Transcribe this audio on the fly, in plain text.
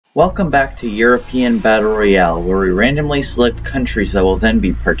Welcome back to European Battle Royale, where we randomly select countries that will then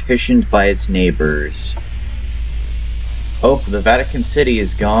be partitioned by its neighbors. Oh, the Vatican City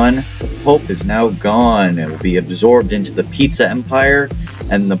is gone. The Pope is now gone. It will be absorbed into the Pizza Empire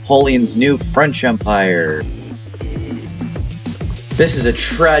and Napoleon's new French Empire. This is a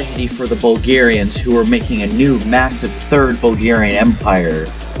tragedy for the Bulgarians, who are making a new massive third Bulgarian Empire.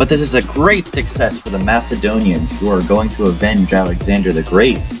 But this is a great success for the Macedonians, who are going to avenge Alexander the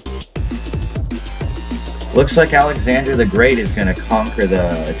Great. Looks like Alexander the Great is going to conquer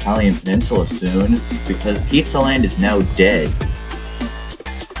the Italian peninsula soon, because Pizza Land is now dead.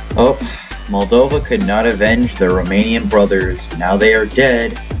 Oh, Moldova could not avenge their Romanian brothers. Now they are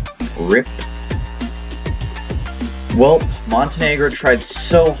dead. RIP. Well, Montenegro tried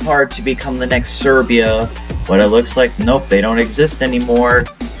so hard to become the next Serbia, but it looks like, nope, they don't exist anymore.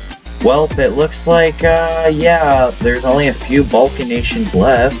 Well, it looks like, yeah, there's only a few Balkan nations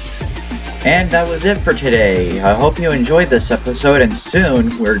left. And that was it for today. I hope you enjoyed this episode, and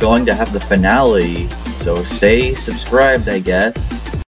soon we're going to have the finale. So stay subscribed, I guess.